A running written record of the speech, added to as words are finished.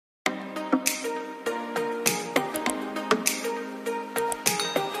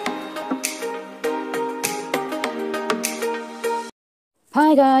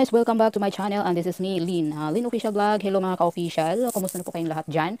Hi guys! Welcome back to my channel and this is me, Lynn. Lynn Official Vlog. Hello mga ka-official. Kumusta na po kayong lahat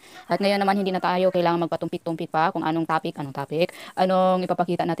dyan? At ngayon naman hindi na tayo kailangan magpatumpik-tumpik pa kung anong topic, anong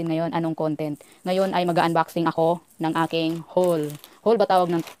ipapakita natin ngayon, anong content. Ngayon ay mag-unboxing ako ng aking haul. Haul ba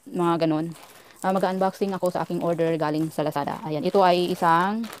tawag ng mga ganon? Mag-unboxing ako sa aking order galing sa Lazada. Ayan, ito ay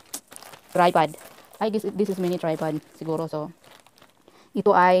isang tripod. This is mini tripod siguro. So,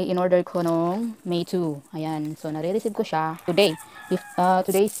 ito ay in-order ko nung May 2. Ayan. So, nare-receive ko siya today.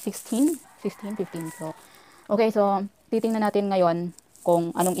 Today is 16, 16, 15. So, okay. So, titingnan natin ngayon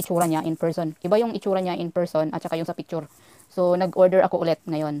kung anong itsura niya in person. Iba yung itsura niya in person at saka yung sa picture. So, nag-order ako ulit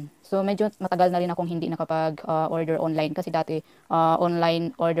ngayon. So, medyo matagal na rin akong hindi nakapag-order online. Kasi dati,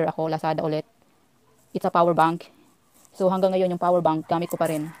 online order ako, Lazada ulit. It's a power bank. So, hanggang ngayon yung power bank, gamit ko pa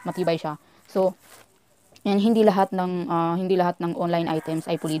rin. Matibay siya. So, and hindi lahat ng online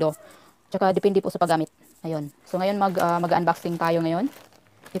items ay pulido. Tsaka depende po sa paggamit. Ayun. So ngayon mag-unboxing tayo ngayon.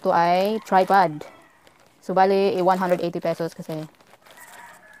 Ito ay tripod. So bali 180 pesos kasi.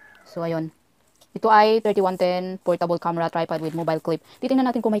 So ayun. Ito ay 3110 portable camera tripod with mobile clip. Titingnan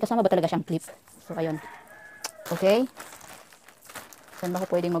natin kung may kasama ba talaga siyang clip. So ayun. Okay. Saan ba ko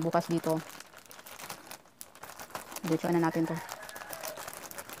pwedeng magbukas dito? Diretsuan na natin to.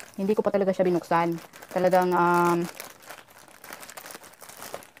 Hindi ko pa talaga siya binuksan. Talagang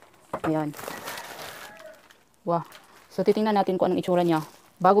ayan. Wow. So, titingnan natin kung anong itsura niya.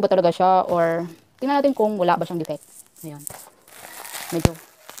 Bago ba talaga siya or tingnan natin kung wala ba siyang defect. Ayan. Medyo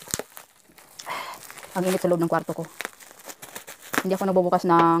ang init sa loob ng kwarto ko. Hindi ako nabubukas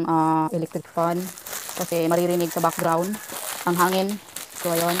ng electric fan kasi maririnig sa background ang hangin. So,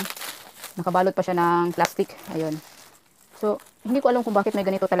 ayun. Nakabalot pa siya ng plastic. Ayun. So, hindi ko alam kung bakit may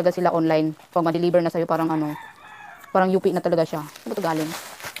ganito talaga sila online. Pag ma-deliver na sa'yo parang UP na talaga siya. Saan ba ito galing?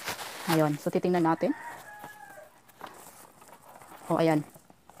 Ayun. So, titingnan natin. O, ayan.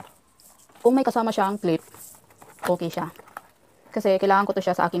 Kung may kasama siyang clip, okay siya. Kasi kailangan ko to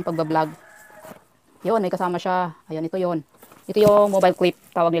siya sa aking pagbablog. Yun, may kasama siya. Ayan, ito yun. Ito yung mobile clip,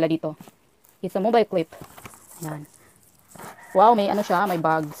 tawag nila dito. It's a mobile clip. Ayan. Wow, may ano siya, may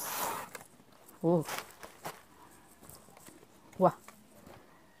bags. Oh. Wow.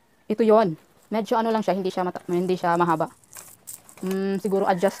 Ito yun. Medyo ano lang siya, hindi siya mahaba. Siguro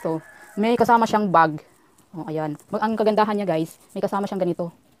adjust to. May kasama siyang bag. Oh, ayan. Ang kagandahan niya guys, may kasama siyang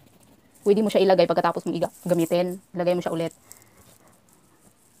ganito. Pwede mo siya ilagay pagkatapos mong gamitin. Ilagay mo siya ulit.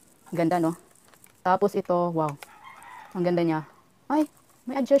 Ganda, no? Tapos ito, wow. Ang ganda niya. Ay,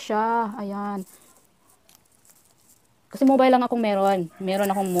 may adjust siya. Ayan. Kasi mobile lang akong meron.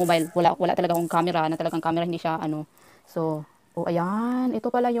 Meron akong mobile. Wala talaga akong camera. Na talagang camera, hindi siya ano. So, oh, ayan. Ito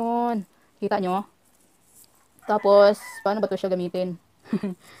pala yun. Kita nyo? Tapos, paano ba to siya gamitin?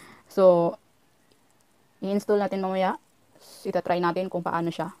 So, i-install natin mamaya. Ita-try natin kung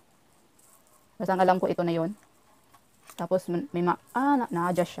paano siya. Basta ang alam ko, ito na yon. Tapos,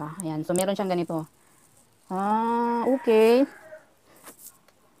 na-adjust siya. Ayan. So, meron siyang ganito. Okay.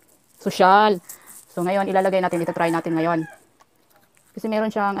 Social. So, ngayon, ilalagay natin, ita-try natin ngayon. Kasi meron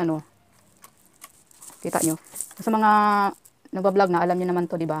siyang, ano, kita nyo. Sa mga nagbablog na, alam nyo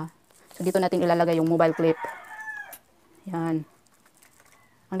naman to, di ba? So, dito natin ilalagay yung mobile clip. Yan.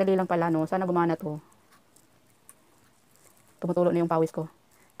 Ang dali lang pala, no? Sana gumana to. Tumutulo na yung pawis ko.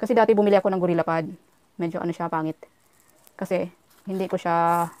 Kasi dati bumili ako ng Gorilla Pad. Medyo ano siya, pangit. Kasi, hindi ko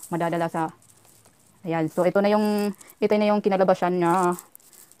siya madadala sa... Ayan. So, ito na yung kinalabasan niya.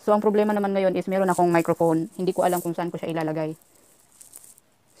 So, ang problema naman ngayon is meron akong microphone. Hindi ko alam kung saan ko siya ilalagay.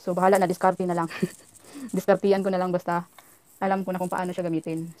 So, bahala na, diskarte na lang. Diskartihan ko na lang basta alam ko na kung paano siya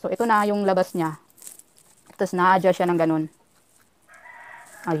gamitin. So, ito na yung labas niya. Tapos, na-adjust siya ng ganun.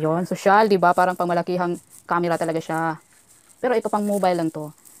 Ayun, social, di ba? Parang pangmalakihang camera talaga siya. Pero ito pang mobile lang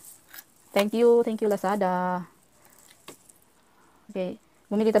to. Thank you Lazada. Okay,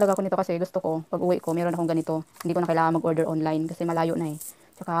 bumili talaga ako nito kasi gusto ko, pag uwi ko, meron akong ganito. Hindi ko na kailangan mag-order online kasi malayo na eh.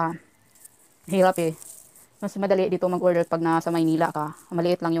 Tsaka, hirap eh. Mas madali dito mag-order pag nasa Maynila ka.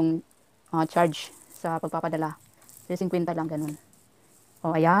 Maliit lang yung charge sa pagpapadala. So, 50 lang, ganun.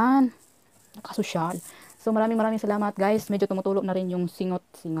 O, ayan. Nakasosyal. So, maraming salamat, guys. Medyo tumutulo na rin yung singot.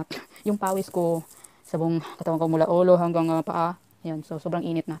 Yung pawis ko sa buong katawan ko mula ulo hanggang paa. Ayan. So, sobrang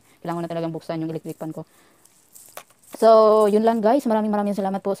init na. Kailangan ko na talagang buksan yung electric fan ko. So, yun lang, guys. Maraming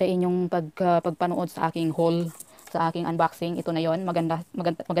salamat po sa inyong pagpanood sa aking haul, sa aking unboxing. Ito na yon,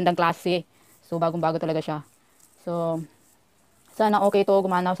 magandang klase. So, bagong-bago talaga siya. So, sana okay to,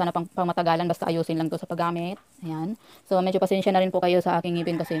 gumana, sana pangmatagalan, basta ayusin lang to sa paggamit. Ayan. So, medyo pasensya na rin po kayo sa aking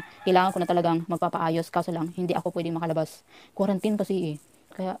ngipin kasi kailangan ko na talagang magpapaayos. Kaso lang, hindi ako pwedeng makalabas. Quarantine kasi eh.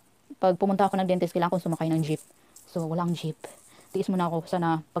 Kaya, pag pumunta ako ng dentist, kailangan ko sumakay ng jeep. So, walang jeep. tiis muna ako.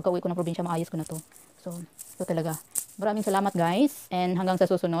 Sana pagka-uwi ko ng probinsya, maayos ko na to. So, ito talaga. Maraming salamat guys. And hanggang sa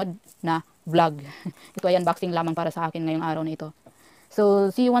susunod na vlog. Ito ay unboxing lamang para sa akin ngayong araw na ito.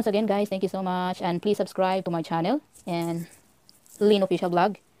 So, see you once again guys. Thank you so much. And please subscribe to my channel. And Lynn Official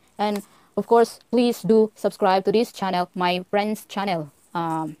Vlog. And of course, please do subscribe to this channel, my friend's channel.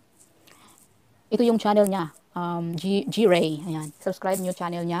 Ito yung channel niya. G-Ray. Ayan. Subscribe niyo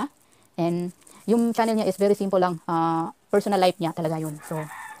channel niya. And yung channel niya is very simple lang. Personal life niya talaga yun. So,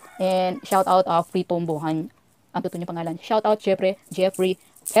 and shout out Free Tombo. Ang totoo niya pangalan. Shout out Jeffrey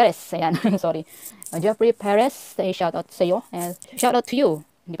Perez. Ayan. Sorry. Jeffrey Perez. Shout out sa iyo. And shout out to you.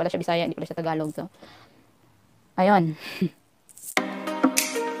 Hindi pala siya Bisaya. Hindi pala siya Tagalog. So, ayun.